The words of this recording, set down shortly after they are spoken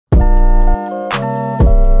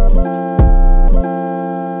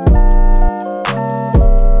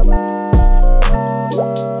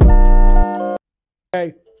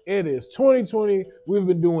Okay, it is 2020. We've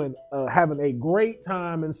been doing having a great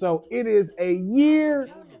time, and so it is a year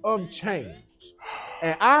of change.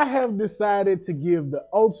 And I have decided to give the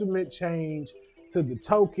ultimate change to the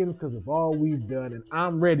tokens because of all we've done, and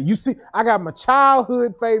I'm ready. You see, I got my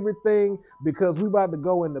childhood favorite thing because we about to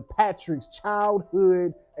go into Patrick's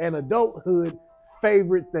childhood and adulthood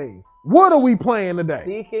favorite thing. What are we playing today?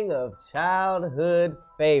 Speaking of childhood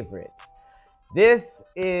favorites, this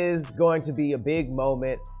is going to be a big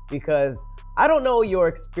moment because I don't know your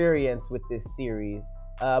experience with this series,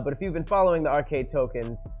 but if you've been following the arcade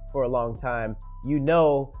tokens for a long time, you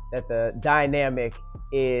know that the dynamic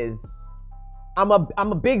is I'm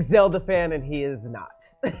a big Zelda fan and he is not.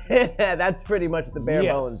 That's pretty much the bare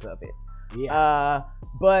bones of it. Yeah.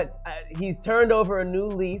 But he's turned over a new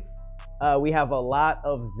leaf. We have a lot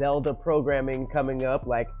of Zelda programming coming up,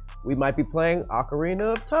 like we might be playing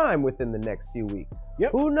Ocarina of Time within the next few weeks.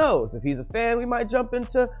 Yep. Who knows? If he's a fan, we might jump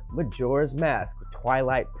into Majora's Mask with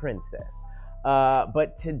Twilight Princess.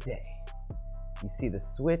 But today, you see the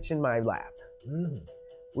Switch in my lap.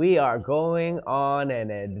 We are going on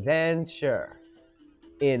an adventure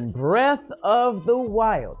in Breath of the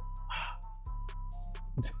Wild.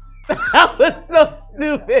 That was so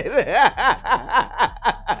stupid.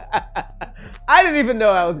 I didn't even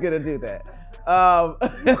know I was gonna do that. What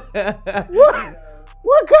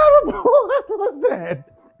kind of was that?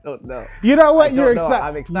 Don't know. You know what? You're excited.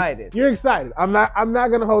 I'm excited. You're excited. I'm not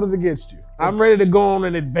gonna hold it against you. I'm ready to go on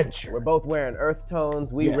an adventure. We're both wearing earth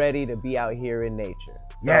tones. We ready to be out here in nature.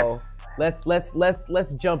 So yes.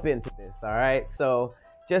 Let's jump into this. All right. So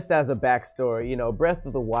just as a backstory, you know, Breath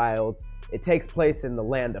of the Wild, it takes place in the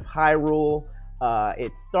land of Hyrule.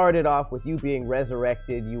 It started off with you being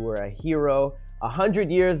resurrected. You were a hero. 100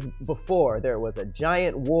 years before, there was a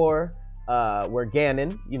giant war where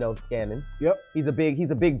Ganon, you know Ganon. Yep. He's a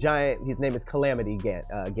big giant. His name is Calamity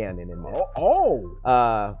Ganon in this.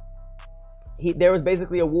 There was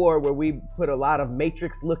basically a war where we put a lot of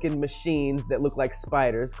Matrix-looking machines that look like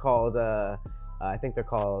spiders called, I think they're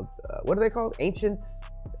called, what are they called? Ancients?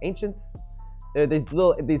 They're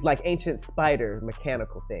these like ancient spider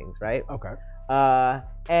mechanical things, right? Okay.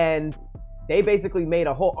 And they basically made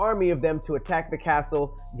a whole army of them to attack the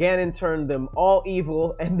castle. Ganon turned them all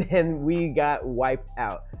evil, and then we got wiped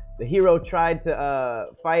out. The hero tried to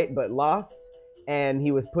fight, but lost, and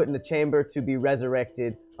he was put in a chamber to be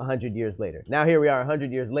resurrected 100 years later. Now here we are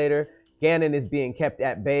 100 years later. Ganon is being kept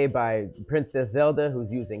at bay by Princess Zelda,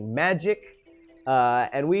 who's using magic.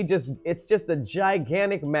 And it's just a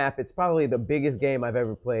gigantic map. It's probably the biggest game I've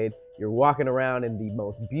ever played. You're walking around in the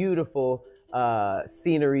most beautiful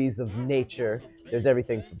sceneries of nature. There's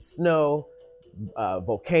everything from snow,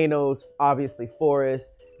 volcanoes, obviously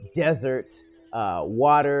forests, deserts,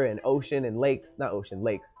 water and ocean and lakes, not ocean,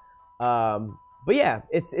 lakes. But yeah,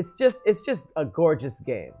 it's just a gorgeous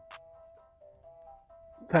game.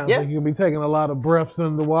 Sounds like you'll be taking a lot of breaths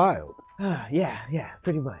in the wild. Yeah,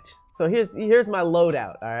 pretty much. So here's my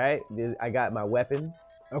loadout, all right? I got my weapons.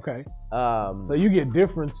 Okay. So you get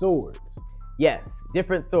different swords. Yes,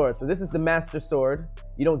 different swords. So this is the Master Sword.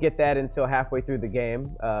 You don't get that until halfway through the game,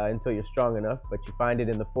 until you're strong enough, but you find it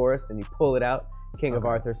in the forest and you pull it out, King of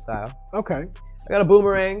Arthur style. Okay. I got a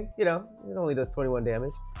boomerang, you know, it only does 21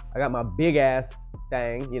 damage. I got my big ass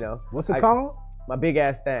thing, you know. What's it called? My big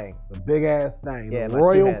ass thing. The big ass thing. Yeah, the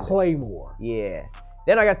Royal Claymore. Yeah.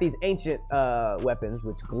 Then I got these ancient weapons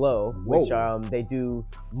which glow, which they do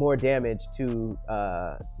more damage to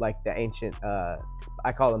like the ancient.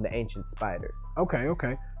 I call them the ancient spiders. Okay.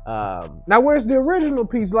 Now where's the original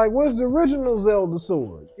piece? Like, where's the original Zelda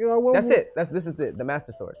sword? You know, this is the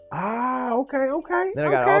Master Sword. Ah, okay. Then I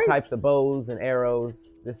got all types of bows and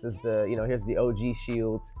arrows. This is the, you know, here's the OG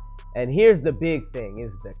shield. And here's the big thing,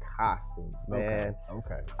 is the costumes, man.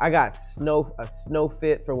 Okay. I got a snow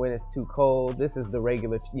fit for when it's too cold. This is the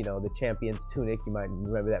regular, you know, the champion's tunic. You might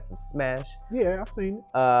remember that from Smash. Yeah, I've seen it.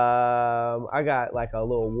 I got like a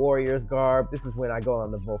little warrior's garb. This is when I go on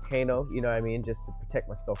the volcano, you know what I mean? Just to protect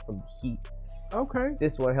myself from the heat. Okay.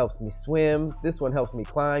 This one helps me swim. This one helps me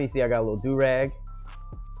climb. You see, I got a little do-rag.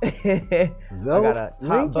 I got a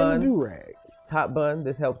top bun. Do-rag. Top bun.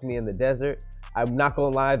 This helps me in the desert. I'm not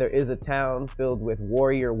gonna lie, there is a town filled with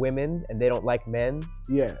warrior women, and they don't like men.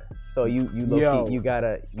 Yeah. So you low-key, you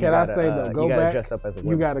gotta dress up as a woman.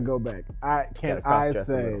 You gotta go back.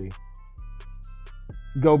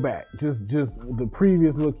 Go back. Just the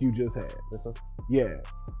previous look you just had. This one? Yeah.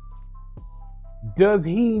 Does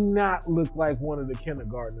he not look like one of the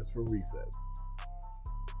kindergartners from Recess?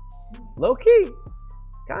 Low key,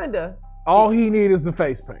 kinda. All he needs is a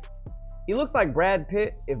face paint. He looks like Brad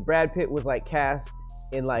Pitt if Brad Pitt was like cast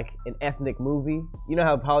in like an ethnic movie. You know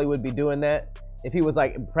how Hollywood be doing that? If he was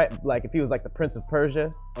like if he was like the Prince of Persia,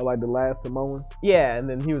 or like the last Samoan. yeah, and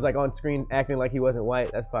then he was like on screen acting like he wasn't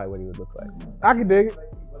white. That's probably what he would look like. I can dig it.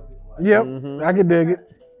 Yep, I can dig it.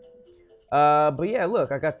 But yeah,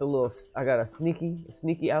 look, I got a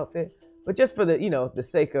sneaky outfit. But just for the the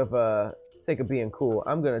sake of being cool,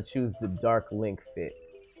 I'm gonna choose the Dark Link fit.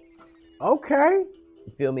 Okay.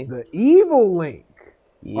 You feel me? The evil Link.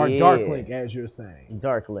 Yeah. Or Dark Link, as you're saying.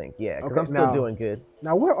 Dark Link, yeah, because Okay, I'm still doing good.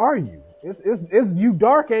 Now, where are you? It's you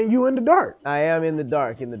dark and you in the dark. I am in the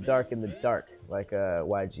dark, like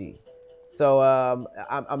YG. So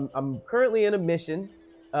I'm currently in a mission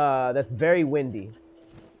that's very windy,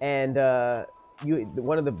 and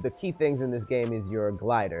one of the key things in this game is your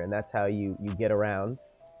glider, and that's how you get around.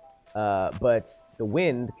 But the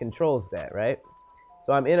wind controls that, right?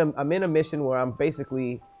 So I'm in a mission where I'm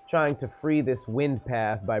basically trying to free this wind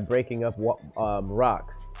path by breaking up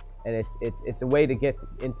rocks, and it's a way to get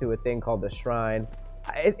into a thing called the shrine.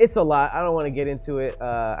 It's a lot. I don't want to get into it.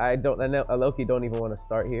 I low-key don't even want to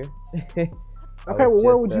start here. Okay, well,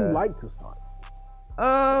 where would you like to start?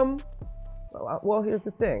 Well, here's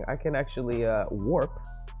the thing. I can actually warp.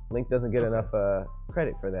 Link doesn't get enough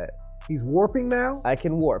credit for that. He's warping now? I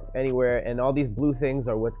can warp anywhere, and all these blue things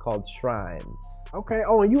are what's called shrines. Okay.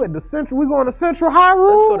 Oh, and you at the central? We going to Central Hyrule?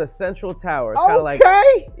 Let's go to Central Tower. It's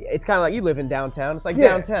kind of like you live in downtown. It's like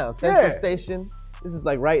downtown, Central Station. This is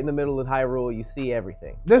like right in the middle of Hyrule. You see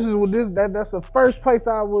everything. This is what that's the first place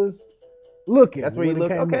I was looking. That's where you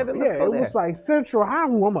look. Okay, then let's go there. It was like Central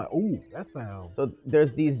Hyrule. I'm like, ooh, that sounds. So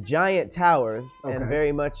there's these giant towers, and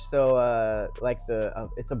very much so like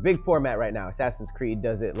it's a big format right now. Assassin's Creed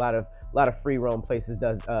does it. A lot of free roam places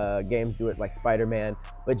games do it, like Spider-Man.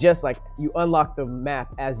 But just like you unlock the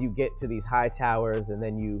map as you get to these high towers, and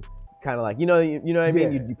then you kind of like you know what I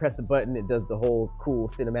mean. You press the button, it does the whole cool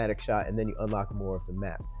cinematic shot, and then you unlock more of the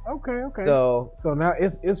map. Okay. So now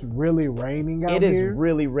it's really raining out here. It is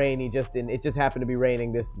really rainy. It just happened to be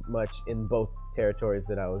raining this much in both territories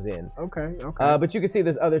that I was in. Okay. But you can see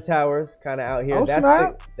there's other towers kind of out here.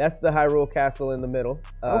 That's the Hyrule Castle in the middle.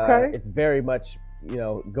 It's very much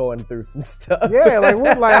going through some stuff. Yeah, like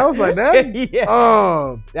I was like that.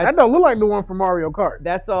 Yeah. That don't look like the one from Mario Kart.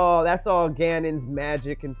 That's all Ganon's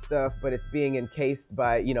magic and stuff, but it's being encased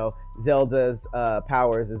by Zelda's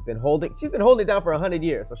powers. She's been holding it down for 100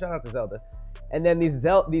 years. So shout out to Zelda. And then these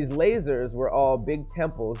lasers were all big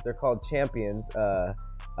temples. They're called champions.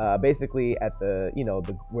 Basically at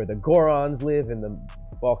where the Gorons live, and the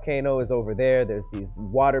volcano is over there. There's these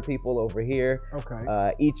water people over here.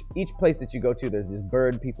 Okay. Each place that you go to, there's this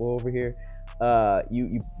bird people over here.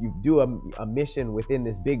 You do a mission within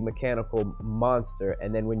this big mechanical monster,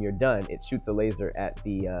 and then when you're done, it shoots a laser at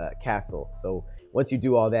the castle. So once you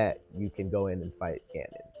do all that, you can go in and fight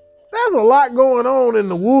Ganon. There's a lot going on in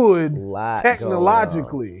the woods,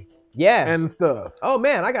 technologically. Yeah. And stuff. Oh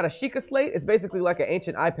man, I got a Sheikah slate. It's basically like an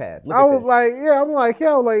ancient iPad. I'm like,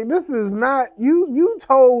 yo, like this is not you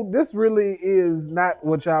told this really is not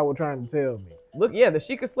what y'all were trying to tell me. Look, yeah, the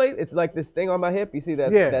Sheikah slate, it's like this thing on my hip. You see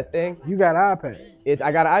that thing? You got an iPad.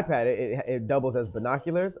 I got an iPad. It doubles as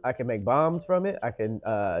binoculars. I can make bombs from it. I can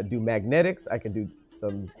do magnetics. I can do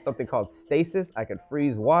something called stasis. I can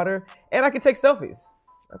freeze water, and I can take selfies.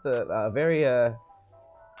 That's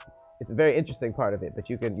it's a very interesting part of it, but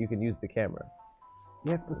you can use the camera.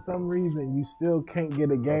 Yet for some reason you still can't get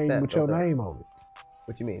a game with your name on it.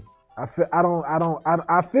 What you mean? I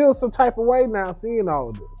feel some type of way now seeing all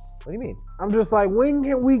of this. What do you mean? I'm just like, when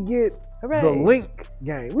can we get the Link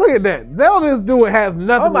game? Look at that. Zelda's has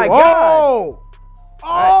nothing. Oh my God.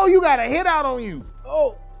 Oh, you got a hit out on you.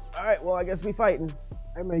 Oh, all right. Well, I guess we fighting.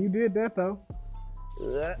 Hey man, you did that though.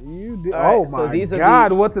 You did. Right, oh my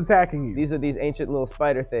God! What's attacking you? These are these ancient little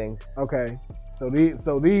spider things. Okay, so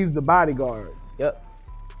these the bodyguards. Yep.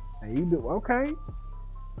 And you do okay.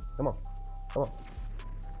 Come on.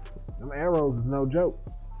 Them arrows is no joke.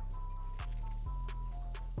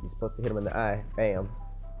 You're supposed to hit him in the eye. Bam.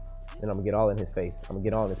 Then I'm gonna get all in his face. I'm gonna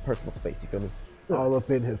get all in his personal space. You feel me? All up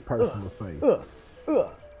in his personal space. Oh no.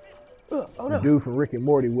 The dude from Rick and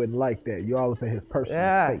Morty wouldn't like that. You're all up in his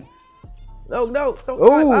personal space. No, don't.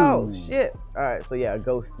 Oh shit! All right, so yeah, a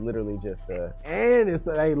ghost literally just. And it's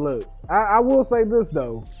hey, look. I will say this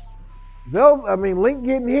though, Link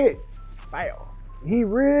getting hit. Bam. He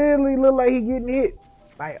really look like he getting hit.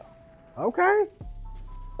 Bam. Okay.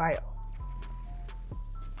 Bam.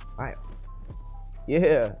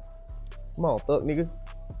 Yeah. Come on, fuck nigga.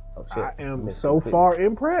 Oh shit! I am so far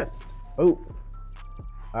impressed. Oh.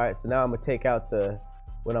 All right, so now I'm gonna take out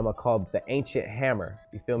what I'm gonna call the ancient hammer.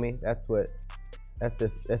 You feel me? That's what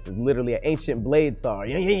That's literally an ancient blade saw.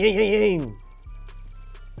 Ying, ying, ying, ying, ying.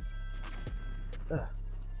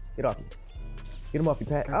 Get off me. Get him off your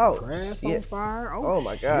pad. Oh, grass shit. on fire. Oh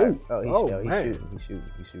my God. Oh, he's man. shooting. He's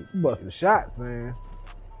shooting. You busting shots, man.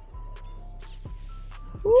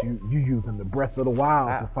 But you using the breath of the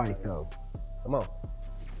wild to fight though. Come on.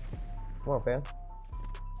 Come on, fam.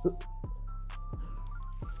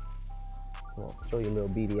 Come on, show your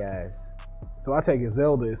little beady eyes. So I take it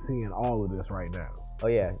Zelda is seeing all of this right now. Oh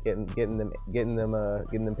yeah, getting them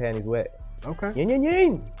panties wet. Okay. Yin yin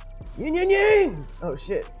yin. Yin yin yin. Oh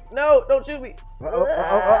shit. No, don't shoot me. Yeah,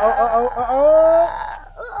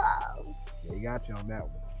 he got you on that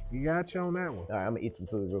one. He got you on that one. All right, I'm gonna eat some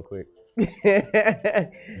food real quick.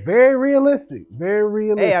 Very realistic. Very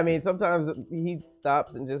realistic. Hey, I mean, sometimes he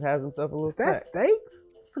stops and just has himself a little snack. Is that steaks?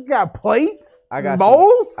 You got plates? I got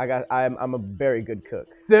bowls? I'm a very good cook.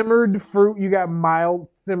 Simmered fruit. You got mild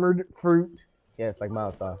simmered fruit. Yeah, it's like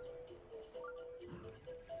mild sauce.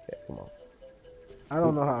 Okay, come on. I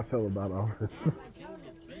don't know how I feel about all this.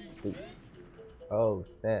 Oh,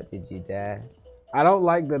 snap. Did you die? I don't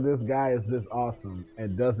like that this guy is this awesome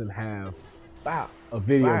and doesn't have a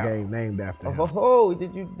video game named after him. Oh,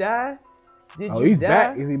 did you die? Did you he's die?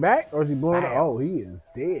 back. Is he back or is he blowing up? Oh, he is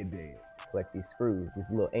dead. It's like these screws,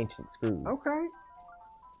 these little ancient screws. Okay.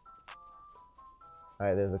 All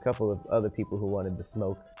right, there's a couple of other people who wanted to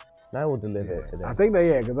smoke. And I will deliver it to them. I think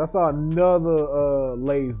because I saw another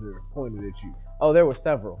laser pointed at you. Oh, there were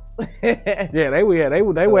several. Yeah, they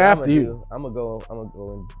were after you. I'm gonna go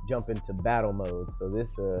and jump into battle mode. So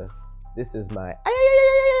this is my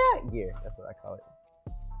gear. That's what I call it.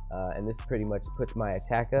 And this pretty much puts my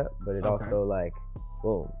attack up, but it also like,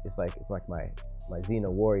 boom. It's like my Xena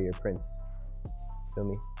warrior prince. Feel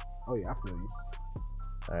me? Oh yeah, I feel you.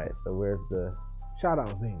 All right, so where's the shout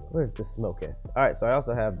out Xena? Where's the smoke at? All right, so I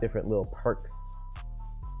also have different little perks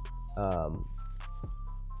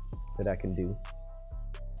that I can do.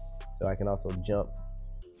 So I can also jump.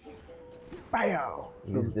 Bam!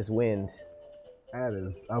 Use this wind. That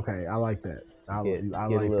is okay. I like that. Get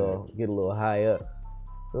a little high up.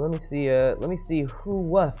 So let me see who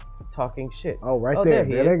was talking shit. Oh, right there.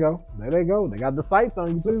 There they go. There they go. They got the sights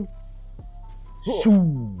on you too.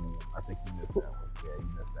 Shoo! I think you missed that one. Yeah, you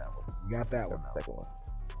missed that one. You got that one. Second one.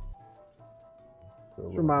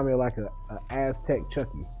 This remind me of like a Aztec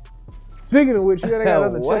Chucky. Speaking of which, they got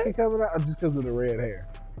another Chucky coming out just because of the red hair.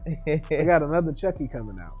 They got another Chucky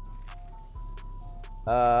coming out.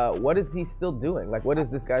 What is he still doing? Like, what is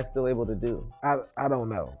this guy still able to do? I don't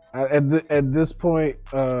know. At this point,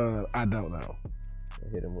 I don't know. I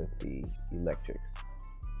hit him with the electrics.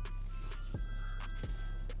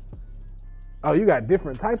 Oh, you got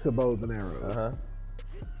different types of bows and arrows.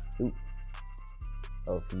 Oof.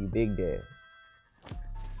 Oh, so you big dead.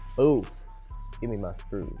 Oof. Give me my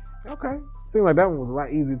screws. Okay. Seemed like that one was a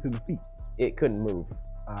lot easier to defeat. It couldn't move.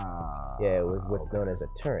 Yeah, it was what's known as a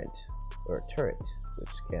turret, which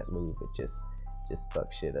can't move. It just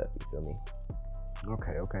fucks shit up. You feel me?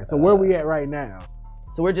 Okay. So where we at right now?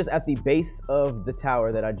 So we're just at the base of the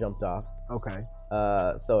tower that I jumped off. Okay.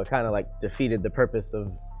 So it kind of like defeated the purpose of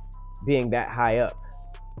being that high up.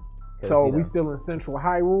 So we still in Central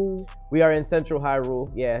Hyrule? We are in Central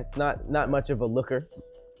Hyrule. Yeah, it's not much of a looker.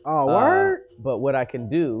 Oh, word? But what I can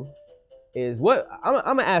do is I'm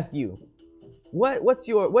gonna ask you. What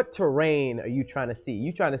terrain are you trying to see?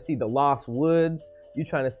 You trying to see the Lost Woods? You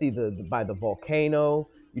trying to see by the volcano?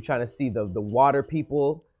 You trying to see the water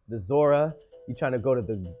people, the Zora? You trying to go to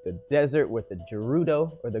the desert with the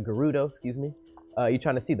Gerudo, excuse me? You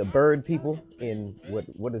trying to see the bird people in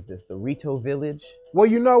what is this? The Rito village? Well,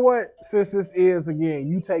 you know what? Since this is again,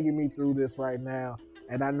 you taking me through this right now.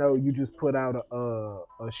 And I know you just put out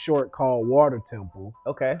a short called Water Temple.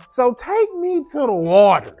 Okay. So take me to the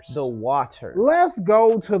waters. The waters. Let's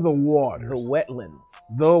go to the waters. The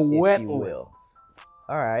wetlands. The wetlands.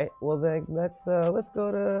 All right. Well then let's go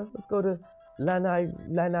to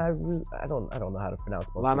Lanaru. I don't know how to pronounce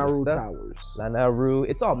most of this stuff. Towers. Lanaru.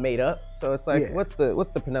 It's all made up. So it's like what's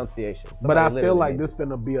the pronunciation? But I feel like this is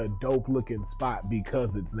gonna be a dope looking spot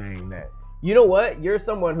because it's named that. You know what? You're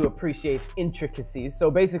someone who appreciates intricacies. So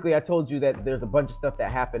basically, I told you that there's a bunch of stuff that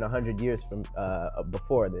happened 100 years from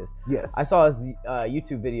before this. Yes. I saw a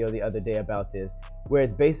YouTube video the other day about this, where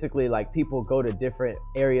it's basically like people go to different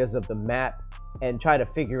areas of the map and try to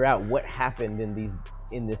figure out what happened in this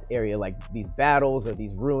area, like these battles or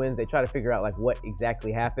these ruins. They try to figure out like what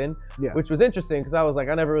exactly happened, which was interesting because I was like,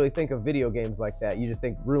 I never really think of video games like that. You just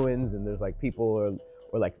think ruins and there's like people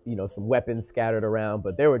or like, you know, some weapons scattered around,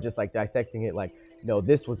 but they were just like dissecting it like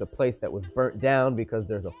this was a place that was burnt down because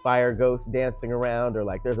there's a fire ghost dancing around, or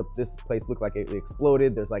like this place looked like it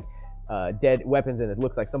exploded. There's like dead weapons, and it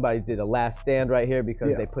looks like somebody did a last stand right here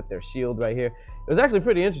because they put their shield right here. It was actually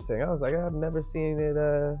pretty interesting. I was like, I've never seen it,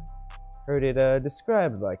 heard it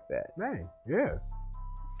described like that. Dang, yeah.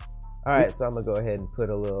 All right, so I'm gonna go ahead and put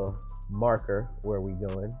a little marker where we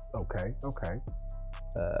going. Okay.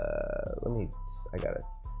 I gotta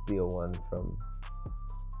steal one from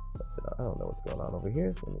something. I don't know what's going on over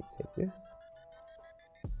here, so let me take this.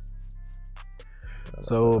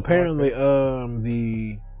 So apparently,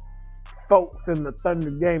 the folks in the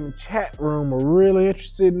Thunder Gaming chat room are really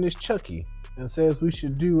interested in this Chucky and says we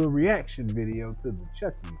should do a reaction video to the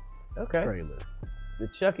Chucky trailer. The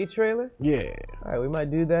Chucky trailer? Yeah. All right, we might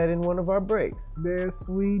do that in one of our breaks. Yes,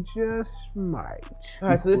 we just might. All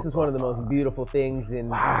right, so this is one of the most beautiful things in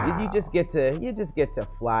you just get to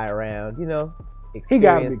fly around,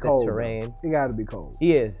 experience the terrain. He gotta be cold.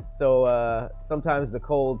 He is. So sometimes the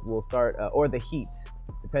cold will start, or the heat,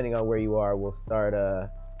 depending on where you are, will start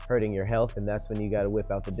hurting your health, and that's when you got to whip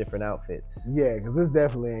out the different outfits. Yeah, because this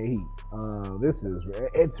definitely ain't heat.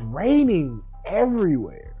 It's raining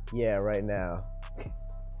everywhere. Yeah, right now.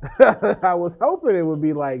 I was hoping it would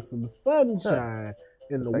be like some sunshine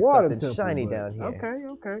in the water temple. Something shiny down here.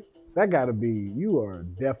 Okay. That gotta be, you are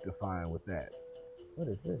death-defying with that. What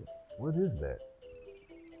is this? What is that?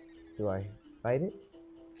 Do I fight it?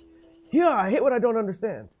 Yeah, I hit what I don't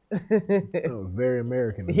understand. That was very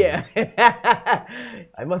American. Yeah.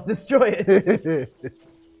 I must destroy it.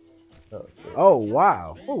 Oh,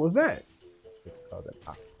 wow. What was that? It's called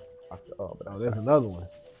an there's another one.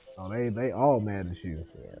 Oh, they all mad at you.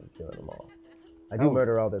 Yeah, I'm killing them all. I do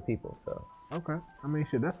murder all their people, so. Okay. I mean,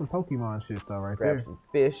 shit, that's some Pokemon shit though, right there. Grab some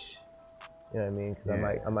fish. You know what I mean?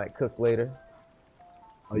 Because I might cook later.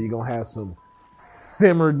 Oh, you gonna have some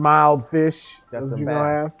simmered mild fish? Got some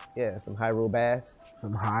bass. Yeah, some Hyrule bass.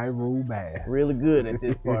 Some Hyrule bass. Really good at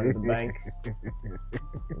this part of the bank.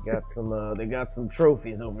 They got some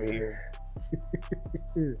trophies over here.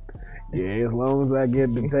 Yeah, as long as I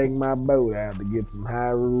get to take my boat out to get some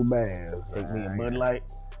Hyrule bass. Take me a Bud Light.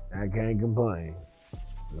 I can't complain.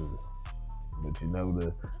 But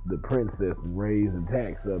the princess that raised the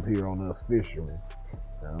tax up here on us fishermen.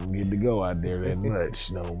 I don't get to go out there that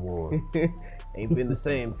much no more. Ain't been the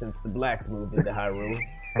same since the blacks moved into Hyrule.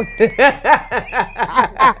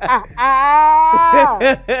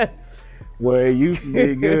 Well, it used to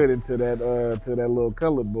be good until that little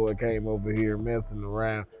colored boy came over here messing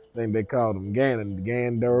around. I think they called him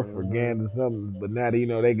Gandalf or Gander something. But now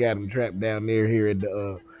they got him trapped down there here at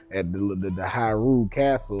the Hyrule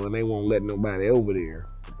Castle, and they won't let nobody over there.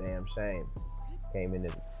 It's a damn shame. Came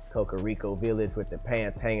into Cocorico Village with their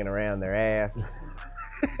pants hanging around their ass,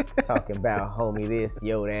 talking about homie this,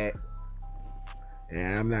 yo that.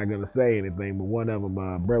 Yeah, I'm not gonna say anything, but one of them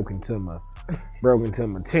broke into my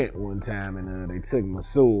tent one time, and they took my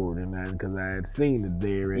sword, and because I had seen it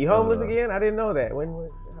there. You homeless again? I didn't know that.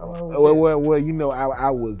 How long was well, I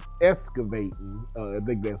was excavating. I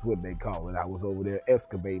think that's what they call it. I was over there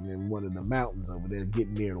excavating in one of the mountains over there,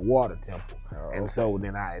 getting near the water temple, and so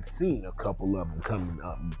then I had seen a couple of them coming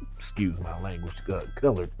up. Excuse my language,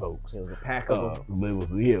 colored folks. It was a pack of them. It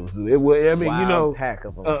was. I mean, wild pack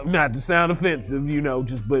of them. Not to sound offensive,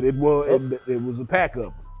 but it was a pack of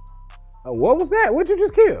them. Oh, what was that? What'd you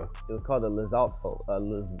just kill? It was called a Lizalfos.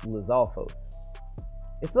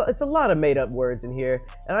 It's a lot of made up words in here,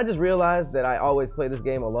 and I just realized that I always play this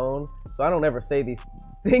game alone, so I don't ever say these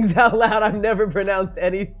things out loud. I've never pronounced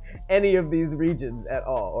any of these regions at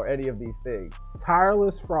all, or any of these things.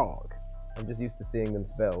 Tireless frog. I'm just used to seeing them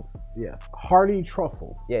spelled. Yes. Hearty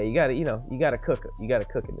truffle. Yeah, you gotta cook it. You gotta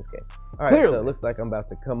cook in this game. All right, Clearly. So it looks like I'm about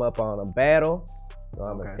to come up on a battle, so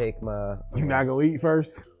I'm gonna take my. You're not gonna eat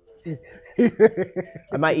first?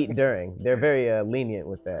 I might eat during. They're very lenient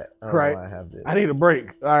with that. I don't know why I have this. I need a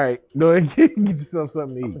break. All right, go ahead, get yourself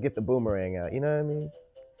something to eat. Get the boomerang out. You know what I mean?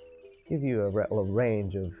 Give you a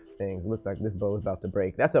range of things. It looks like this bow is about to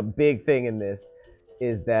break. That's a big thing in this,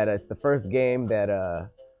 is that it's the first game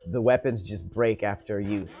that the weapons just break after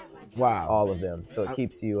use. Wow. All of them. So it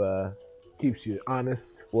keeps you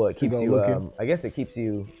honest. Well, it keeps you. I guess it keeps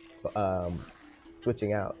you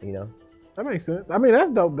switching out. That makes sense. I mean, that's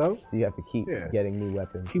dope, though. So you have to keep getting new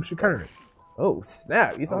weapons. Keeps you current. Oh,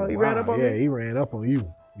 snap. You saw how he ran up on me? Yeah, he ran up on you.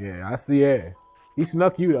 Yeah, I see that. He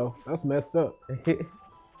snuck you, though. That's messed up.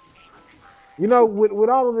 With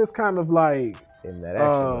all of this kind of like in that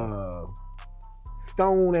action,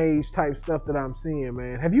 Stone Age type stuff that I'm seeing,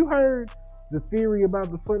 man. Have you heard the theory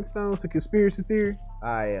about the Flintstones, the conspiracy theory?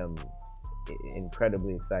 I am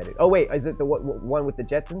incredibly excited. Oh, wait. Is it the one with the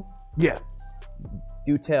Jetsons? Yes.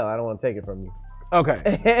 Do tell. I don't want to take it from you.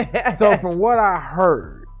 Okay. So from what I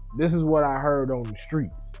heard, this is what I heard on the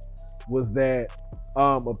streets, was that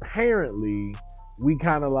apparently we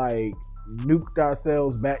kind of like nuked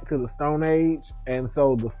ourselves back to the Stone Age, and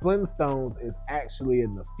so the Flintstones is actually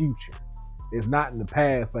in the future. It's not in the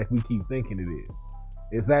past like we keep thinking it is.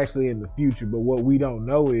 It's actually in the future, but what we don't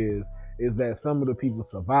know is that some of the people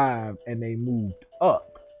survived and they moved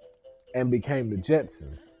up and became the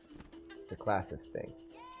Jetsons. It's a classist thing.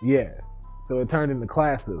 Yeah. So it turned into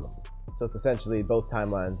classism. So it's essentially both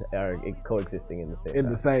timelines are coexisting in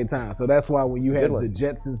the same time. So that's why when you had the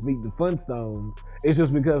Jetsons meet the Flintstones, it's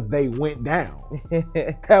just because they went down.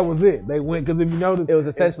 That was it. They went, because if you notice, it was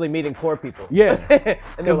essentially meeting poor people. Yeah.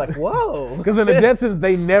 And they're like, whoa. Because in the Jetsons,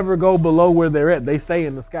 they never go below where they're at. They stay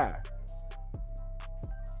in the sky.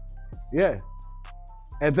 Yeah.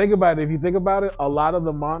 And think about it. If you think about it, a lot of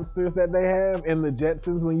the monsters that they have in the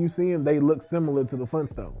Jetsons, when you see them, they look similar to the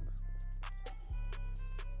Flintstones.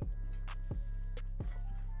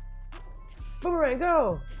 Boomerang,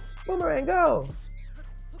 go! Boomerang, go!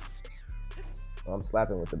 Oh, I'm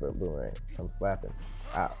slapping with the boomerang. I'm slapping.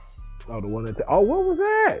 Ow. Oh, the one that... Oh, what was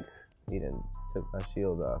that? He didn't took my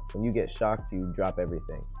shield off. When you get shocked, you drop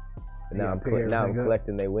everything. But now yeah, I'm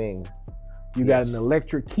collecting their wings. You got an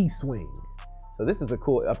electric key swing. So this is a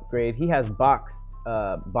cool upgrade. He has boxed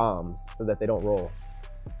bombs so that they don't roll.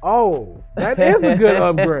 Oh, that is a good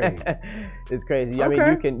upgrade. It's crazy. Okay.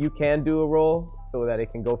 I mean, you can do a roll so that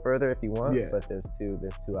it can go further if you want, but there's two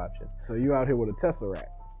options. So you out here with a Tesseract,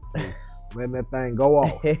 just letting that thing go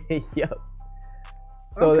off. Yep.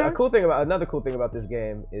 So another cool thing about this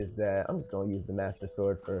game is that I'm just gonna use the Master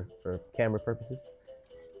Sword for camera purposes.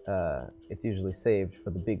 It's usually saved for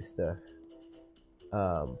the big stuff.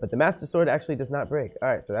 But the Master Sword actually does not break. All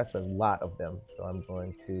right, so that's a lot of them. So I'm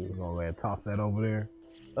going to go ahead and toss that over there.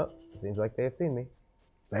 Oh, seems like they have seen me.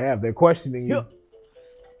 They have. They're questioning you. Yep.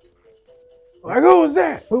 Like, who was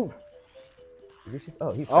that? Poof.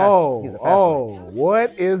 Oh, he's fast. He's a fast one.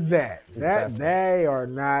 What is that? They are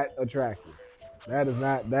not attractive.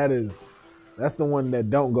 That's the one that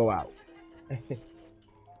don't go out.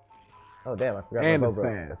 Oh damn, I forgot. And it's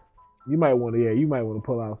fast. You might want to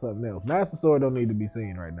pull out something else. Master Sword don't need to be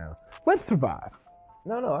seen right now. Let's survive.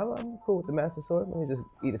 No, I'm cool with the Master Sword. Let me just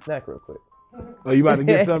eat a snack real quick. Oh, you about to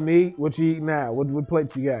get something to eat? What you eating now? What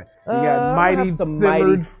plate you got? You got mighty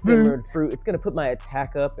simmered fruit. It's gonna put my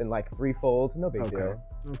attack up in like threefold. No big deal.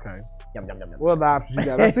 Okay. Yum, yum, yum, yum. What other options you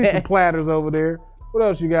got? I see some platters over there. What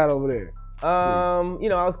else you got over there? You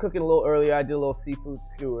know, I was cooking a little earlier. I did a little seafood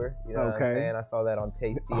skewer. You know what I'm saying? I saw that on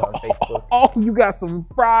Tasty on Facebook. Oh, you got some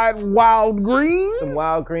fried wild greens? Some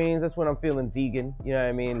wild greens. That's when I'm feeling vegan. You know what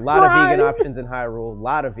I mean? A lot of vegan options in Hyrule. A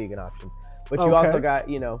lot of vegan options. But you also got,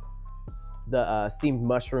 you know, the steamed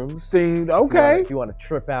mushrooms. Okay. If you want to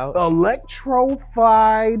trip out.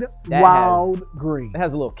 Electrified wild green. It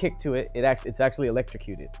has a little kick to it. It's actually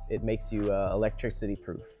electrocuted. It makes you electricity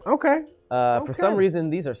proof. Okay. For some reason,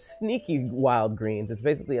 these are sneaky wild greens. It's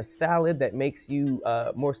basically a salad that makes you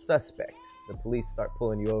more suspect. The police start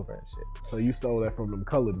pulling you over and shit. So you stole that from them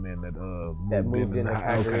colored men that moved in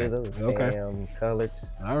those damn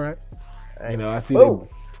colors. All right. You know, I see them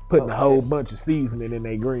putting a whole bunch of seasoning in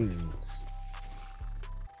their greens.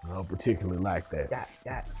 I don't particularly like that.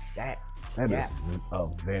 That is a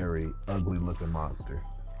very ugly looking monster.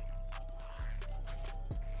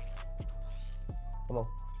 Come on.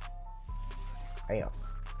 Damn.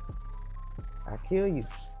 I kill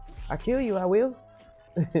you. I will.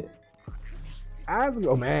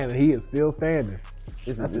 Oh man, he is still standing.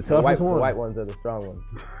 That's the toughest one. The white ones are the strong ones.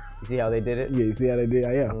 You see how they did it? Yeah, you see how they did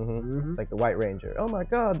it? Yeah. It's like the White Ranger. Oh my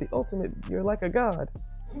God, the ultimate, you're like a god.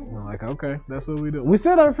 I'm like, okay, that's what we do. We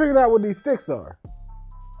still haven't figured out what these sticks are.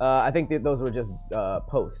 I think that those were just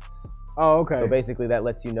posts. Oh, okay. So basically that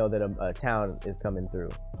lets you know that a town is coming through.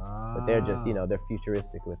 But they're just, you know, they're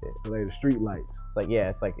futuristic with it. So they're the street lights. It's like, yeah,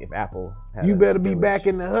 it's like if Apple had You better be back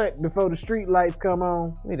in the hut before the street lights come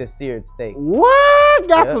on. We need a seared steak. What?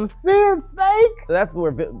 Got some seared steak? So that's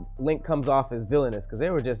where Link comes off as villainous, because they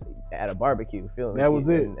were just at a barbecue feeling that was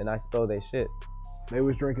it. And I stole their shit. They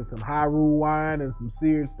was drinking some Hyrule wine and some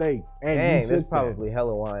seared steak. And dang, there's probably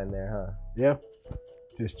hella wine there, huh? Yeah.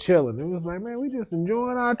 Just chilling. It was like, man, we just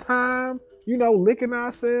enjoying our time. You know, licking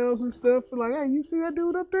ourselves and stuff. Like, hey, you see that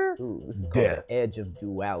dude up there? Ooh, this is called the Edge of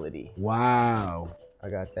Duality. Wow. I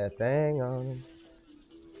got that thing on him.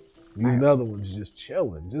 These other ones just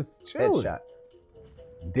chilling. Headshot.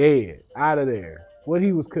 Dead. Out of there. What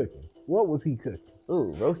he was cooking. What was he cooking?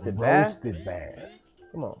 Ooh, roasted bass? Roasted bass.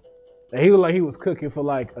 Come on. And he looked like he was cooking for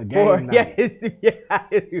like a game night. Yeah,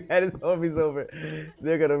 he had his homies over.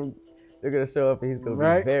 They're gonna They're gonna show up and he's gonna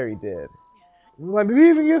Right. be very dead. Like, did he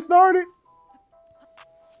even get started?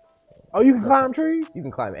 Oh, you can climb trees? You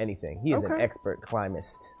can climb anything. He is an Okay. expert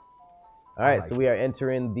climbist. All right, like so we are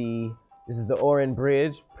entering this is the Orin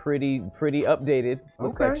Bridge. Pretty updated.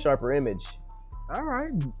 Looks like Okay. sharper image. All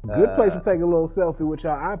right. Good place to take a little selfie with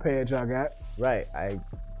y'all iPad y'all got. Right.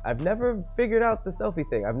 I've never figured out the selfie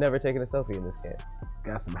thing. I've never taken a selfie in this game.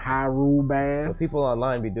 Got some Hyrule But baths. people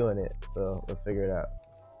online be doing it, so let's figure it out.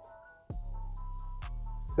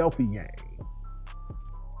 Selfie game.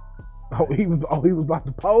 Oh, he was about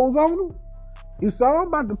to pose on him? You saw him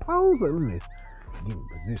about to pose? Let me get in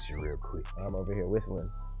position real quick. I'm over here whistling.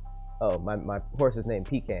 Oh, my horse's named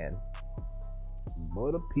Pecan.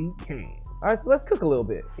 What a pecan. All right, so let's cook a little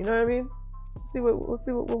bit. You know what I mean? Let's see what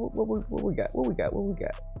we got. What we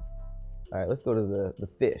got? All right, let's go to the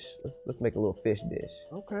fish. Let's make a little fish dish.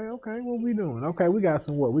 Okay. What we doing? Okay, we got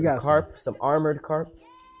some what? We Some got carp, some armored carp,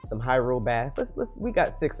 some Hyrule bass. We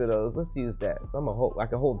got 6 of those. Let's use that. So I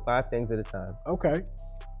can hold 5 things at a time. Okay.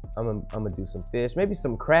 I'm gonna do some fish, maybe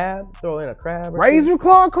some crab. Throw in a crab. Or Razor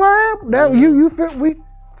claw crab? That you fit we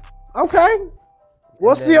okay.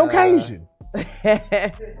 What's the occasion?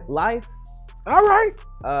 Life. All right.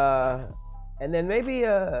 And then maybe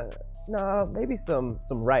maybe some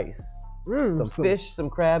rice. Some fish, some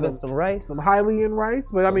crab, and some rice. Some Hylian rice.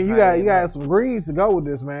 But I mean you got some greens to go with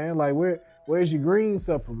this, man. Like where's your green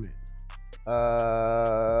supplement?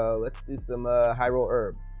 Let's do some Hyrule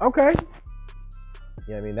herb. Okay.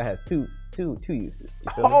 Yeah, I mean that has two uses.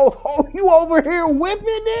 You feel me? Oh, you over here whipping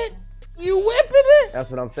it? You whipping it? That's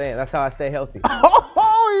what I'm saying. That's how I stay healthy.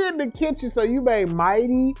 Oh, you're in the kitchen. So you made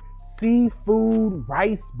mighty seafood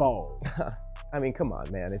rice bowl. I mean, come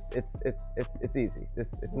on, man. It's easy.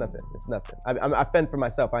 It's nothing. It's nothing. I fend for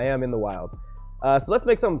myself. I am in the wild. So let's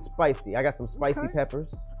make something spicy. I got some spicy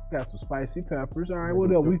peppers. Got some spicy peppers. All right,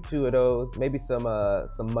 what else? 2 of those. Maybe some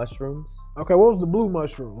mushrooms. Okay, what was the blue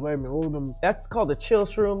mushroom? Wait a minute, what was them? That's called a chill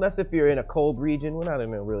shroom. That's if you're in a cold region. We're not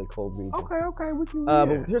in a really cold region. Okay, we can.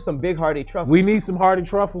 But here's some big hearty truffles. We need some hearty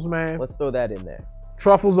truffles, man. Let's throw that in there.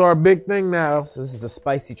 Truffles are a big thing now. So this is a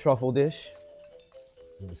spicy truffle dish.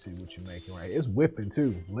 Let me see what you're making right. It's whipping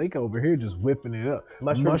too. Lake over here just whipping it up.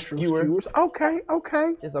 Mushroom skewer. skewers. Okay.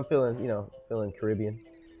 Just I'm feeling Caribbean.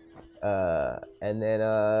 And then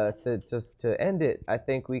to end it, I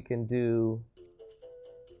think we can do.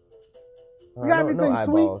 You got anything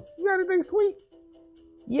sweet? Eyeballs. You got anything sweet?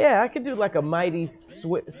 Yeah, I could do like a mighty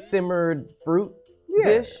simmered fruit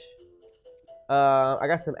dish. I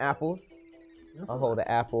got some apples. I'll hold an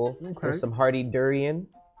apple. Okay. There's some hardy durian.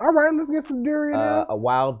 All right, let's get some durian out. A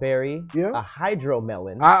wild berry. Yeah. A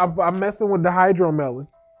hydromelon. I'm messing with the hydromelon.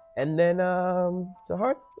 And then a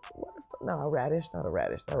radish. Not a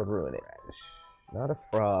radish. That would ruin it. Not a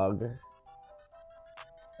frog.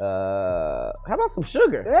 How about some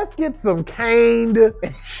sugar? Let's get some caned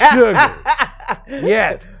sugar.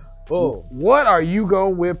 Yes. Boom. What are you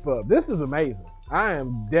gonna whip up? This is amazing. I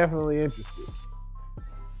am definitely interested.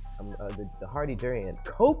 The hardy durian.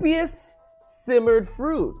 Copious simmered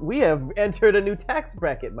fruit. We have entered a new tax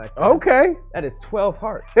bracket, my friend. Okay. That is 12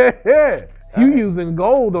 hearts. You right. using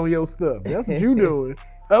gold on your stuff. That's what you doing.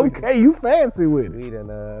 Okay, you fancy with it. We done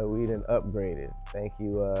upgraded. Thank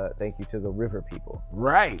you to the river people.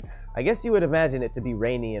 Right. I guess you would imagine it to be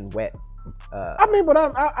rainy and wet. I mean, but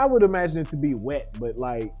I would imagine it to be wet, but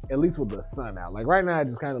like at least with the sun out. Like right now, it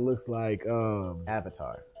just kind of looks like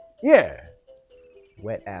Avatar. Yeah.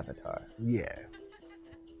 Wet Avatar. Yeah.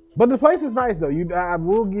 But the place is nice though. I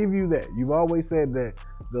will give you that. You've always said that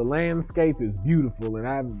the landscape is beautiful,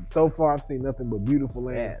 and so far I've seen nothing but beautiful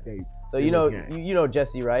landscape. So you know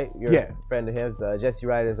Jesse Wright. You're a friend of his. Jesse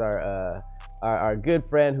Wright is our good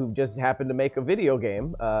friend who just happened to make a video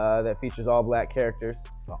game that features all black characters.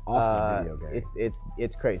 An awesome video game.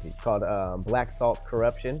 It's crazy. It's called Black Salt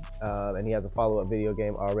Corruption, and he has a follow-up video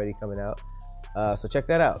game already coming out. So check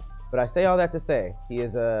that out. But I say all that to say,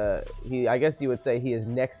 I guess you would say he is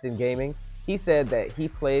next in gaming. He said that he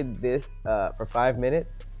played this for 5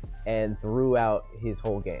 minutes and threw out his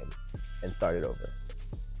whole game and started over.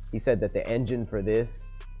 He said that the engine for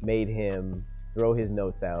this made him throw his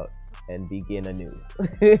notes out and begin anew.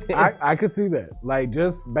 I could see that. Like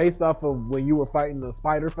just based off of when you were fighting the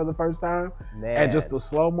spider for the first time, Man. and just the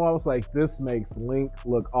slow-mo, I was like, this makes Link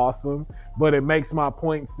look awesome, but it makes my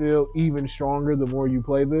point still even stronger the more you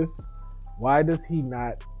play this. Why does he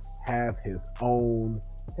not have his own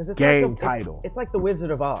game title? It's like the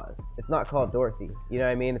Wizard of Oz. It's not called Dorothy. You know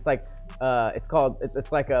what I mean? It's like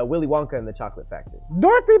it's like Willy Wonka and the Chocolate Factory.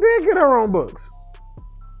 Dorothy did get her own books.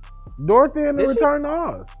 Dorothy and the Did she? Return to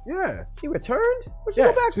Oz. Yeah. She returned? Where'd she Yeah,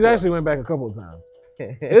 go back she for? actually went back a couple of times.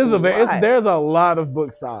 There's a lot of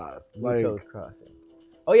book stars. Muto's Crossing.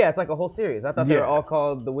 Oh yeah, it's like a whole series. I thought they were all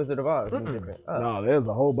called The Wizard of Oz. Different. Oh. No, there's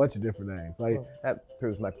a whole bunch of different names. That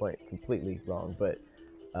proves my point completely wrong. But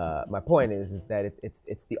my point is that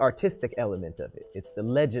it's the artistic element of it. It's the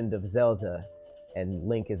legend of Zelda, and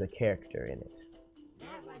Link is a character in it.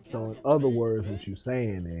 So in other words, what you're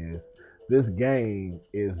saying is this game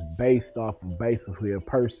is based off of basically a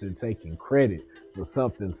person taking credit for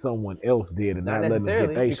something someone else did and not letting them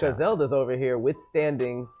get their shot. Because Zelda's over here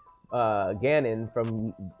withstanding Ganon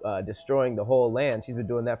from destroying the whole land. She's been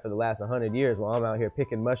doing that for the last 100 years while I'm out here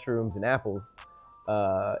picking mushrooms and apples.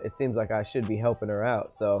 It seems like I should be helping her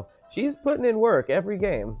out. So she's putting in work every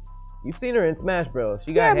game. You've seen her in Smash Bros.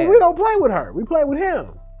 She got hands. But we don't play with her. We play with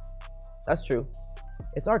him. That's true.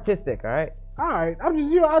 It's artistic, all right? All right. I'm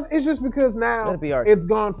just, it's just because now it's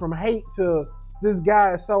gone from hate to this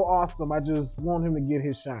guy is so awesome. I just want him to get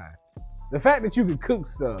his shine. The fact that you can cook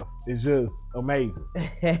stuff is just amazing.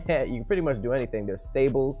 You can pretty much do anything. There's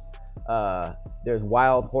stables, there's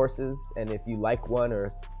wild horses, and if you like one, or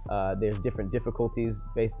there's different difficulties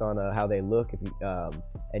based on how they look. If you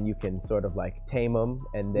and you can sort of like tame them,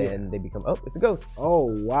 and then they become it's a ghost. Oh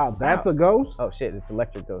wow, that's a ghost. Oh shit, it's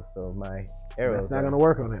electric ghost. So my arrows. That's not gonna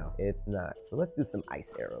work on him. It's not. So let's do some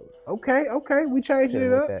ice arrows. Okay, we changed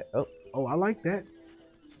it up. Oh, I like that.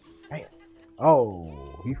 Damn.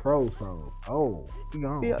 Oh, he froze. Oh, he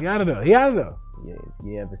gone. He out of there. Yeah,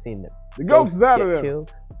 you ever seen the ghost is out of there.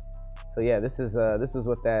 Killed? So yeah, this is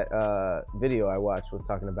what that video I watched was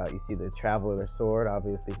talking about. You see the traveler sword.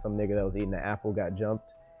 Obviously, some nigga that was eating an apple got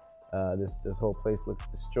jumped. This whole place looks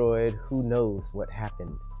destroyed. Who knows what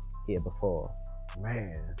happened here before?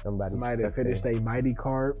 Man, somebody that finished a mighty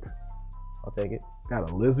carp. I'll take it.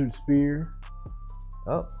 Got a lizard spear.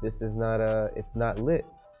 Oh, this is not it's not lit.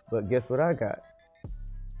 But guess what I got?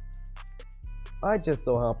 I just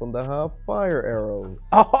so happen to have fire arrows.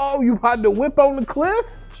 Oh, you about to whip on the cliff?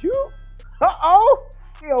 Shoot. Uh-oh.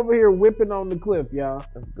 He over here whipping on the cliff, y'all.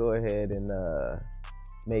 Let's go ahead and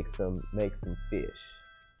make some fish.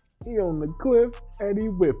 He on the cliff and he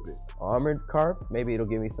whipping. Armored carp. Maybe it'll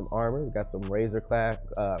give me some armor. We got some razor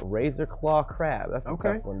claw crab. That's a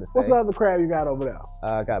tough one to say. What's the other crab you got over there?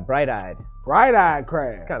 I got bright-eyed. Bright-eyed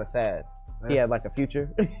crab. It's kind of sad. He had like a future.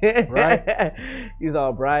 Right? He's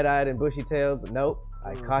all bright-eyed and bushy-tailed, but nope.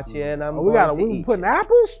 I caught you and I'm going to eat putting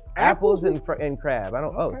apples? Apples and crab. I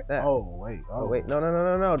don't, snap. Oh, wait. Oh, wait.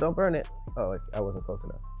 No. Don't burn it. Oh, I wasn't close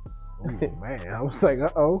enough. Oh, man. I was like,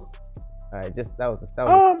 uh-oh. All right, that was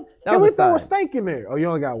can we throw a steak in there? Oh, you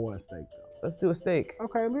only got one steak, though. Let's do a steak.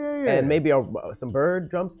 Okay, yeah. And maybe some bird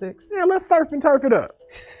drumsticks. Yeah, let's surf and turf it up.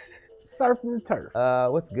 Surf and turf.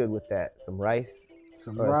 What's good with that? Some rice?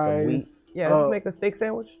 Some rice. Some wheat? Yeah, just make a steak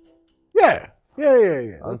sandwich. Yeah.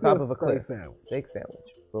 On top of a cliff. Steak sandwich.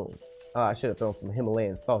 Boom. Oh, I should have thrown some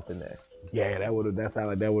Himalayan salt in there. Yeah, that sounded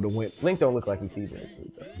like that would have went. Link don't look like he seasons his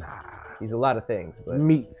food, though. Nah. He's a lot of things, but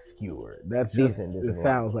meat skewer. That's seasoned. It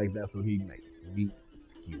sounds like that's what he made. Meat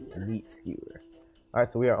skewer. Meat skewer. All right,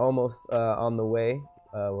 so we are almost on the way.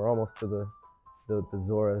 We're almost to the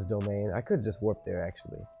Zora's domain. I could just warp there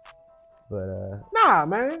actually, but nah,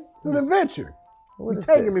 man, it's an adventure. What is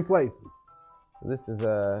taking me places. So this is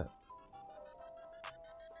the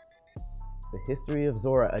history of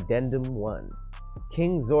Zora, Addendum 1.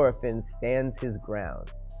 King Zorafin stands his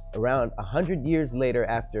ground. Around 100 years later,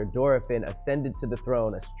 after Dorafin ascended to the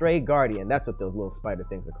throne, a stray guardian, that's what those little spider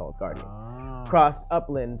things are called, guardians, crossed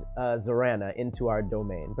upland Zorana into our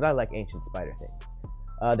domain. But I like ancient spider things.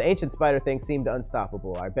 The ancient spider thing seemed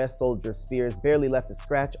unstoppable. Our best soldiers' spears barely left a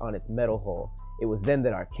scratch on its metal hull. It was then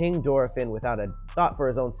that our King Dorafin, without a thought for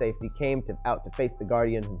his own safety, came out to face the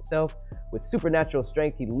guardian himself. With supernatural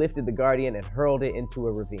strength, he lifted the guardian and hurled it into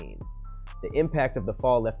a ravine. The impact of the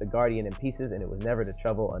fall left the guardian in pieces, and it was never to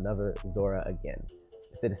trouble another Zora again.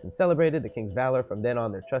 The citizens celebrated the king's valor. From then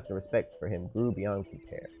on, their trust and respect for him grew beyond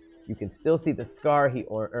compare. You can still see the scar he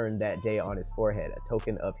earned that day on his forehead, a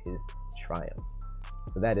token of his triumph.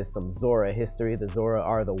 So that is some Zora history. The Zora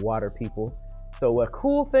are the water people. So a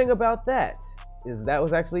cool thing about that is that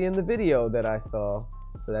was actually in the video that I saw.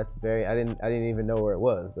 So that's I didn't even know where it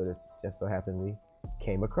was, but it's just so happened we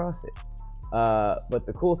came across it. But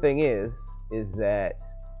the cool thing is that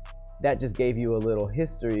just gave you a little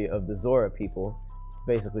history of the Zora people,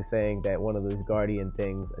 basically saying that one of those guardian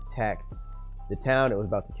things attacked the town. It was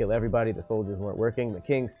about to kill everybody. The soldiers weren't working. The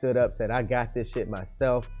king stood up, said, I got this shit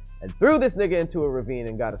myself, and threw this nigga into a ravine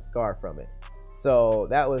and got a scar from it. So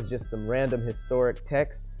that was just some random historic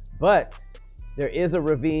text, but there is a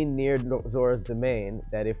ravine near Zora's domain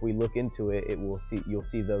that if we look into it, you'll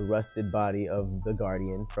see the rusted body of the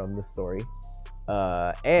guardian from the story.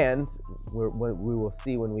 And we will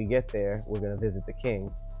see when we get there. We're gonna visit the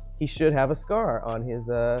king. He should have a scar on his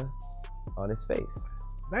face.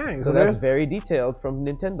 Dang, so that's very detailed from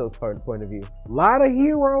Nintendo's point of view. A lot of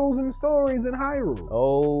heroes and stories in Hyrule.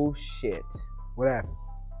 Oh shit! What happened?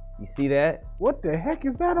 You see that? What the heck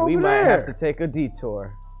is that over there? We might have to take a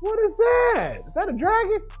detour. What is that? Is that a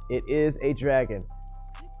dragon? It is a dragon.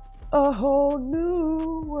 A whole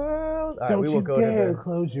new world. All right, Don't you dare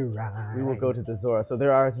close your eyes. We will go to the Zora. So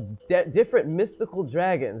there are different mystical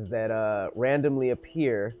dragons that randomly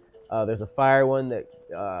appear. There's a fire one that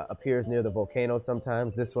appears near the volcano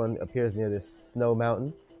sometimes. This one appears near this snow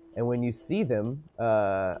mountain. And when you see them,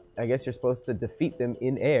 I guess you're supposed to defeat them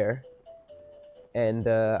in air. And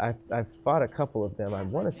I've fought a couple of them. I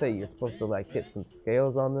want to say you're supposed to like hit some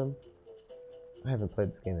scales on them. I haven't played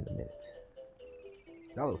this game in a minute.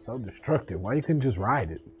 That was so destructive. Why you couldn't just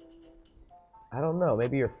ride it? I don't know.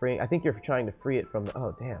 Maybe you're freeing. I think you're trying to free it from the.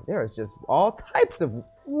 Oh damn! There is just all types of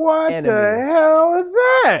what enemies. The hell is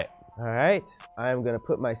that? All right, I'm gonna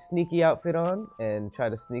put my sneaky outfit on and try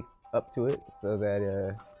to sneak up to it so that.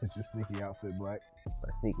 It's your sneaky outfit, Black.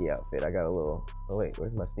 My sneaky outfit. I got a little. Oh wait,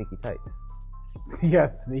 where's my sneaky tights? You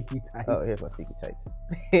got sneaky tights. Oh, here's my sneaky tights.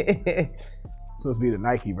 Supposed to be the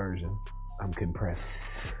Nike version. I'm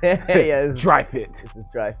compressed. Yeah, this dry fit. This is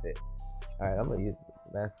dry fit. All right, I'm gonna use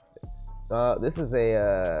master fit. So this is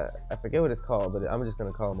a I forget what it's called, but I'm just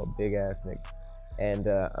gonna call him a big ass nigga, and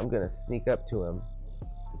I'm gonna sneak up to him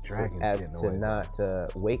so as to not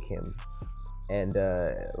wake him. And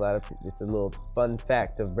it's a little fun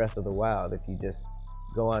fact of Breath of the Wild. If you just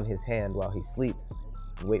go on his hand while he sleeps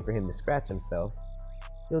and wait for him to scratch himself,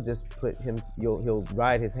 he'll just put him. He'll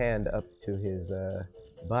ride his hand up to his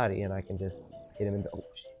body, and I can just hit him in the. Oh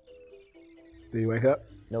shit! Did he wake up?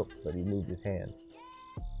 Nope, but he moved his hand.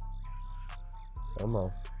 Come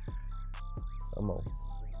on. Come on.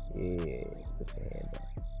 Yeah, put your hand down.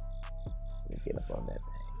 Let me get up on that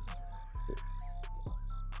thing.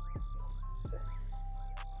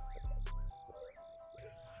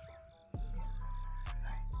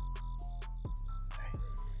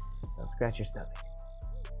 Now scratch your stomach.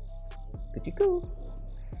 Good-you-go.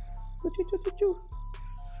 Good-you-choo-choo-choo.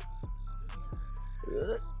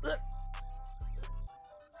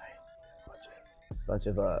 Bunch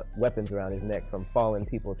of weapons around his neck from fallen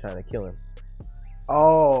people trying to kill him.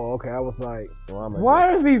 Oh, okay. I was like, so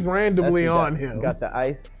why are these randomly on him? Got the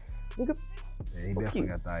ice. Yeah, he definitely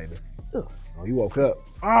got the itis. Ugh. Oh, he woke up.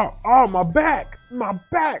 Oh, my back. My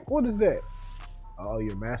back. What is that? Oh,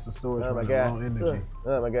 your master sword is running low energy.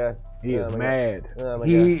 Oh my god. He is mad. Oh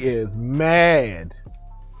he is mad.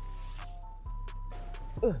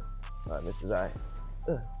 All right, Mrs. Eye.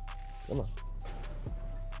 Come on.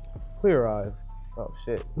 Clear eyes. Oh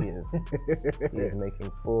shit, he is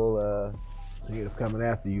making full He is coming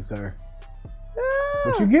after you, sir.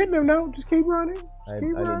 But you're getting him though. Just keep running. I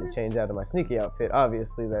need to change out of my sneaky outfit.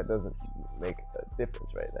 Obviously that doesn't make a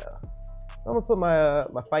difference right now. I'm gonna put my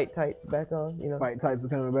my fight tights back on, you know. Fight tights are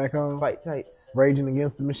coming back on. Fight tights. Raging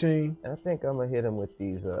against the machine. And I think I'm gonna hit him with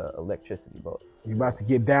these electricity bolts. You about to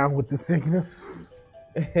get down with the sickness?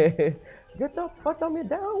 Get the fuck on me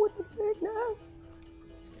down with the sickness.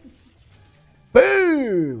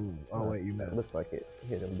 Boom! Oh wait, you missed. Looks like it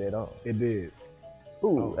hit him dead on. It did.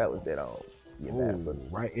 Ooh, that was dead on. You bastard.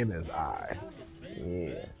 Right in his eye.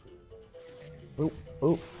 Yeah. Boop,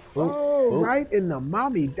 boop, boop. Oh, boop. right in the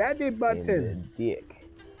mommy daddy button. In the dick.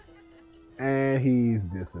 And he's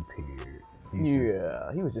disappeared.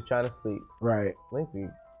 He was just trying to sleep. Right. Link be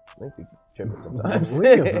tripping sometimes.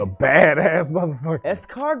 Link is a badass motherfucker.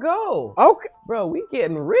 Escargot. Okay. Bro, we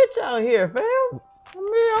getting rich out here, fam. I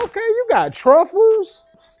mean, okay, you got truffles,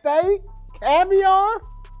 steak, caviar.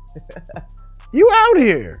 You out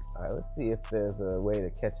here. All right, let's see if there's a way to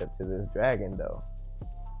catch up to this dragon, though.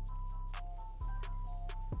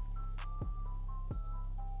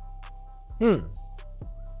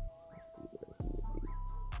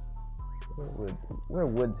 Where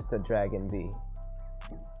would the dragon be?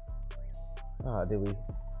 Ah, did we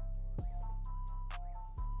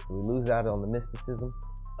lose out on the mysticism?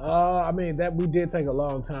 I mean, that we did take a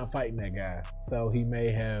long time fighting that guy, so he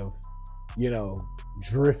may have,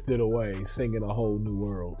 drifted away, singing a whole new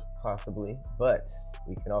world. Possibly, but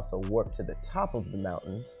we can also warp to the top of the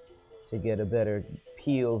mountain to get a better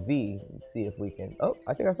POV and see if we can. Oh,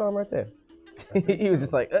 I think I saw him right there. He was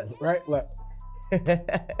just like, right. Look.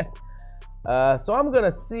 So I'm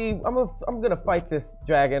gonna fight this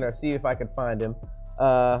dragon or see if I can find him.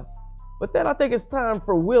 But then I think it's time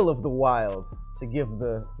for Will of the Wild to give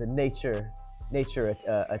the nature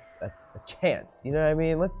a chance. You know what I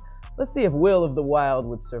mean? Let's see if Will of the Wild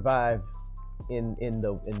would survive in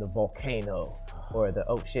the volcano or the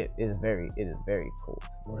oh shit, it is very cold.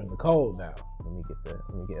 We're in the cold now. Let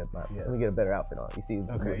me get a better outfit on. You see,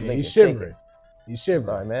 Okay, Link he's is shaking. shivering. He's shivering.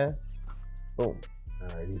 Sorry, man. Boom. All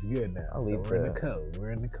right, he's good now. I'll leave we're in the cold.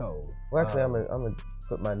 We're in the cold. Well, actually, I'm gonna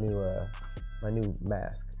put my new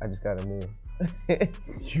mask. I just got a new.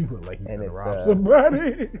 You look like you're gonna rob it's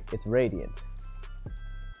somebody. It's radiant.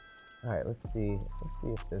 All right, let's see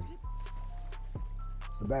if this.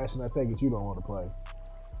 Sebastian, I take it you don't want to play.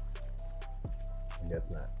 I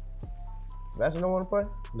guess not. Sebastian don't want to play?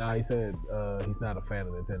 Nah, he said he's not a fan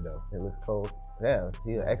of Nintendo. It looks cold. Yeah, is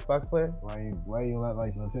he an Xbox player? Why you not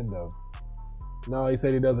like Nintendo? No, he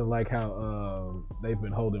said he doesn't like how they've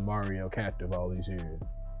been holding Mario captive all these years.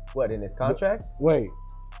 What, in his contract? Wait.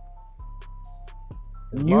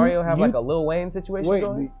 Does Mario have like a Lil Wayne situation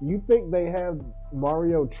going? You think they have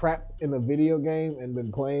Mario trapped in a video game and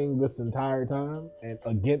been playing this entire time and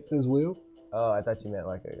against his will? Oh, I thought you meant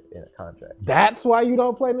like in a contract. That's why you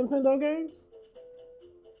don't play Nintendo games?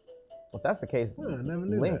 Well, if that's the case, I never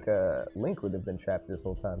knew Link would have been trapped this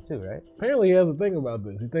whole time too, right? Apparently he has a thing about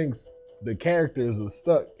this. He thinks the characters are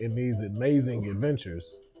stuck in these amazing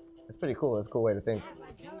adventures. It's pretty cool. It's a cool way to think.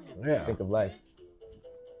 Yeah. Think of life.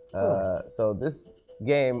 So this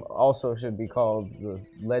game also should be called The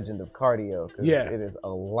Legend of Cardio because it is a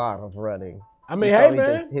lot of running. I mean, he man,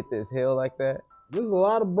 just hit this hill like that. There's a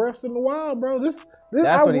lot of breaths in the wild, bro. That's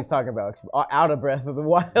what he's talking about. Out of Breath of the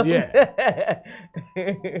Wild. Yeah.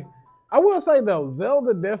 I will say though,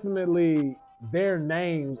 Zelda definitely, their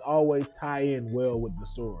names always tie in well with the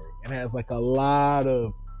story and has like a lot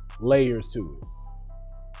of layers to it.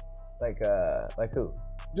 Like who?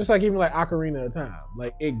 Just like even like Ocarina of Time,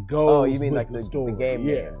 like it goes. Oh, you mean with like the story. The game?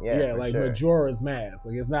 Yeah, like sure. Majora's Mask.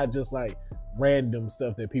 Like it's not just like random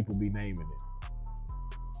stuff that people be naming it.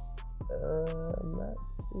 I'm not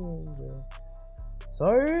seeing the.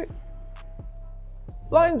 Sorry.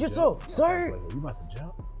 Flying Jutsu. Sorry. You about to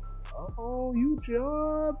jump? Oh, you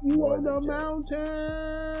jump! You on the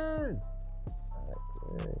mountain.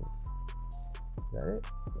 Alright, is that it?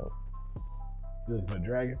 Nope. You looking for a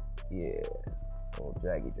dragon? Yeah. Little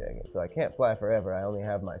draggy dragon. So I can't fly forever. I only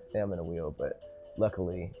have my stamina wheel, but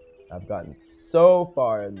luckily I've gotten so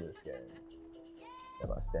far in this game that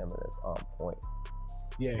my stamina is on point.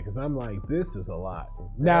 Yeah, because I'm like, this is a lot.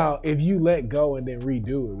 Now, if you let go and then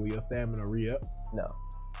redo it, will your stamina re-up? No.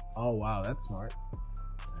 Oh, wow, that's smart.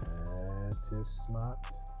 That is smart.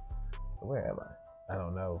 So where am I? I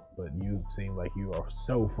don't know, but you seem like you are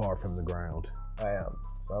so far from the ground. I am.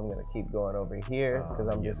 So I'm gonna keep going over here because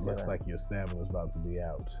I'm just looks like your stamina's about to be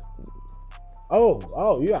out.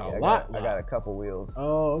 Oh, you got a lot. I got a couple wheels.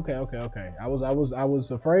 Oh, okay. I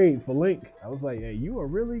was afraid for Link. I was like, hey, you are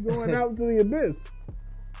really going out to the abyss.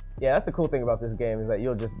 Yeah, that's the cool thing about this game is that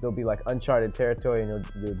there'll be like uncharted territory and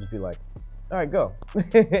you'll just be like, all right, go.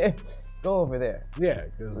 Go over there. Yeah.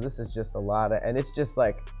 So this is just a lot of, and it's just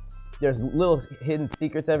like, there's little hidden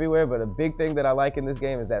secrets everywhere, but a big thing that I like in this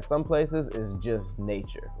game is that some places is just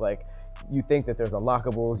nature. Like, you think that there's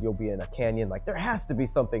unlockables, you'll be in a canyon, like, there has to be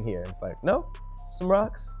something here. It's like, no, some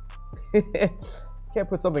rocks. Can't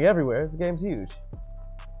put something everywhere, this game's huge.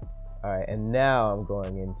 All right, and now I'm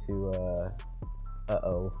going into,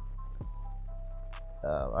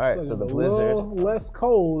 all right, so the blizzard. A little less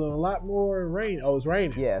cold and a lot more rain. Oh, it's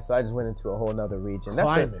raining. Yeah, so I just went into a whole nother region.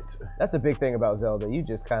 Climate. That's a big thing about Zelda. You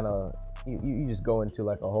just kind of, you just go into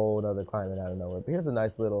like a whole nother climate out of nowhere. But here's a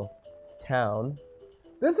nice little town.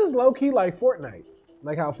 This is low-key like Fortnite.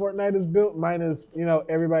 Like how Fortnite is built minus,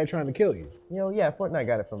 everybody trying to kill you. Yeah, Fortnite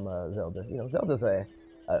got it from Zelda. Zelda's a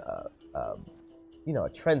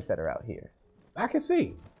trendsetter out here. I can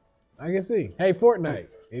see. Hey, Fortnite,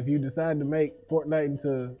 if you decide to make Fortnite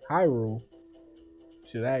into Hyrule,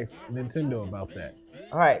 should ask Nintendo about that.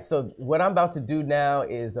 All right, so what I'm about to do now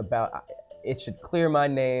is it should clear my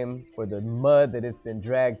name for the mud that it's been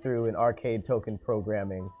dragged through in arcade token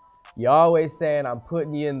programming. You're always saying I'm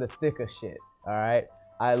putting you in the thick of shit, all right?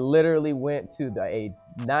 I literally went to a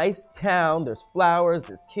nice town. There's flowers,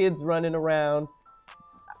 there's kids running around.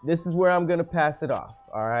 This is where I'm gonna pass it off,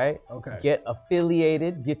 all right? Okay. Get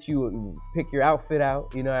affiliated, pick your outfit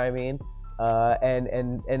out, you know what I mean?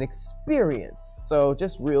 And experience. So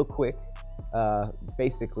just real quick,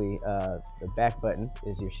 basically, the back button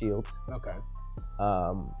is your shield. Okay.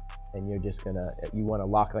 And you wanna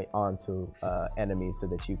lock onto enemies so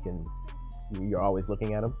that you're always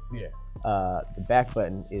looking at them. Yeah. The back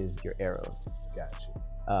button is your arrows. Gotcha.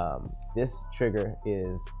 This trigger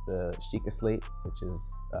is the Sheikah Slate, which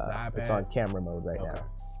is it's on camera mode right now.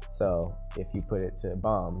 So if you put it to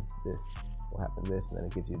bombs, this will happen this, and then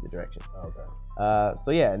it gives you the directions. Okay.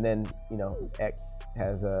 So yeah, and then you know X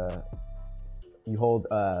has you hold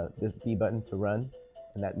this B button to run,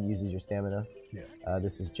 and that uses your stamina. Yeah.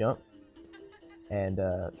 This is jump, and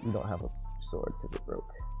you don't have a sword because it broke.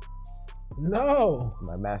 No.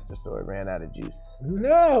 My master sword ran out of juice.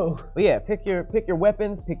 No. But yeah, pick your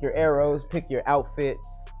weapons, pick your arrows, pick your outfit,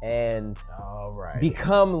 and all right,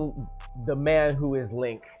 become the man who is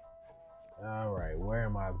Link. All right, where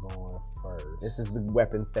am I going first? This is the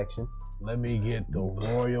weapons section. Let me get the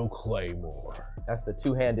Royal Claymore. That's the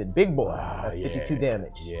two-handed big boy. That's 52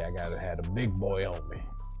 damage. Yeah, I gotta have a big boy on me.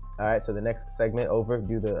 All right, so the next segment over,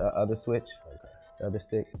 do the other switch. Okay. The other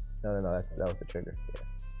stick. No, that was the trigger. Yeah.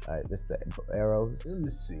 All right, this is the arrows. Let me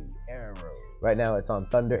see, arrows. Right now it's on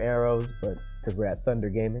thunder arrows, but because we're at Thunder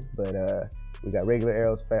Gaming, but we got regular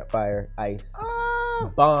arrows, fire, ice,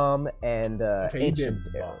 bomb, and ancient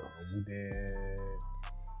arrows. We did.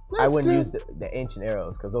 I wouldn't use the ancient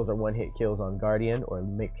arrows because those are one-hit kills on Guardian or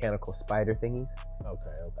mechanical spider thingies. Okay.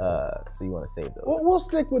 So you want to save those. We'll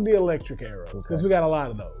stick with the electric arrows because Okay. we got a lot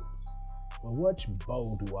of those. But which bow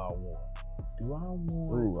do I want?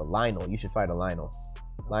 Ooh, a Lionel. You should fight a Lionel.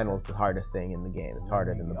 Lionel's the hardest thing in the game. It's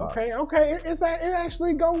harder than the boss. Okay. It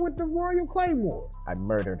actually go with the Royal Claymore. I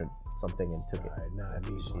murdered something and took it. All right, now I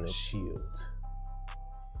need my shield.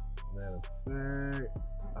 Matter of fact,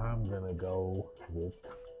 I'm gonna go with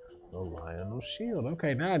the Lionel shield.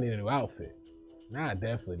 Okay, now I need a new outfit. Now I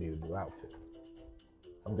definitely need a new outfit.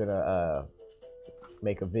 I'm gonna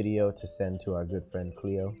make a video to send to our good friend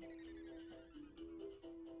Cleo.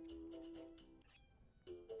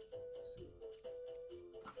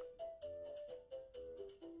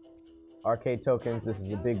 Arcade tokens, this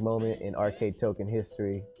is a big moment in arcade token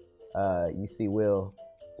history. You see Will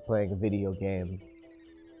is playing a video game.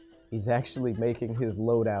 He's actually making his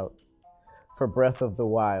loadout for Breath of the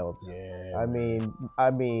Wild. Yeah. I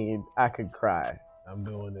mean, I could cry. I'm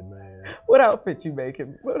doing it, man. What outfit you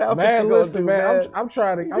making? What outfit Man, you gonna listen, do, man. I'm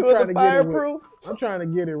trying to get it. Fireproof? I'm trying to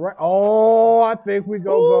get it right. Oh, I think we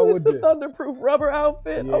go with the this. thunderproof rubber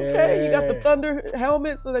outfit. Yeah. Okay, you got the thunder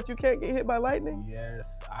helmet so that you can't get hit by lightning.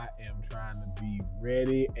 Yes, I am trying to be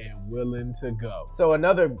ready and willing to go. So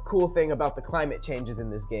another cool thing about the climate changes in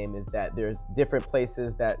this game is that there's different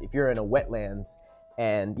places that if you're in a wetlands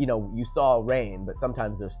and you know you saw rain, but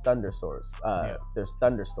sometimes there's thunderstorms. There's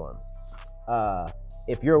thunderstorms.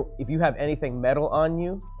 If you have anything metal on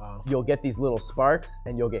you, you'll get these little sparks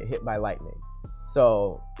and you'll get hit by lightning.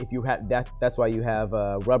 So if you have that's why you have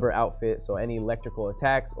a rubber outfit. So any electrical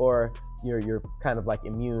attacks, or you're kind of like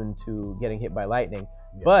immune to getting hit by lightning.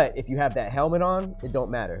 Yeah. But if you have that helmet on, it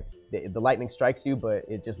don't matter. The lightning strikes you, but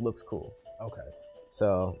it just looks cool. Okay.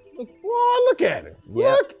 So look at him.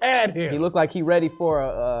 Yeah. Look at him. He looked like he ready for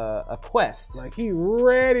a quest. Like he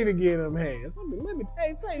ready to get him hands. Let me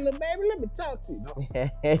say, little baby, let me talk to you. No.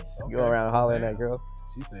 Just go around hollering at that girl.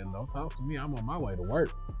 She said, "Don't talk to me. I'm on my way to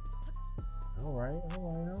work." All right.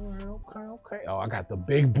 Okay. Oh, I got the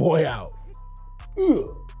big boy out.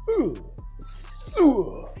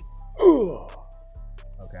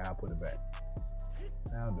 Okay, I'll put it back.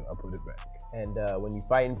 I'll put it back. And when you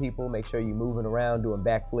fighting people, make sure you're moving around, doing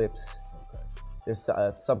backflips. Okay. There's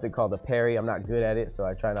something called a parry. I'm not good at it, so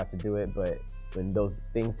I try not to do it. But when those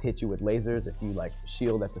things hit you with lasers, if you like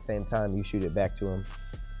shield at the same time, you shoot it back to them.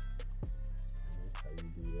 That's how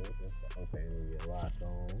you do that. Okay, and get locked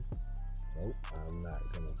on. Nope, I'm not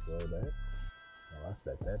gonna throw that. Oh, I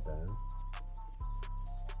set that down.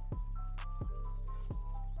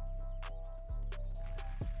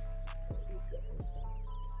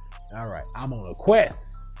 All right, I'm on a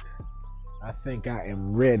quest. I think I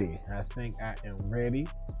am ready.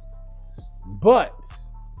 But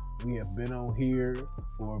we have been on here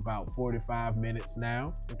for about 45 minutes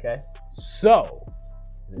now. Okay. So,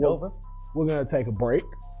 is it over? We're gonna take a break.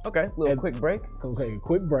 Okay, quick break. Gonna take a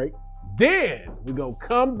quick break. Then we're gonna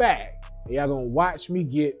come back and y'all gonna watch me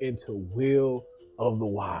get into Will of the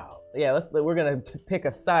Wild. Yeah, we're gonna pick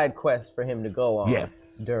a side quest for him to go on.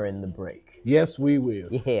 Yes. During the break. Yes, we will.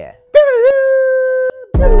 Yeah.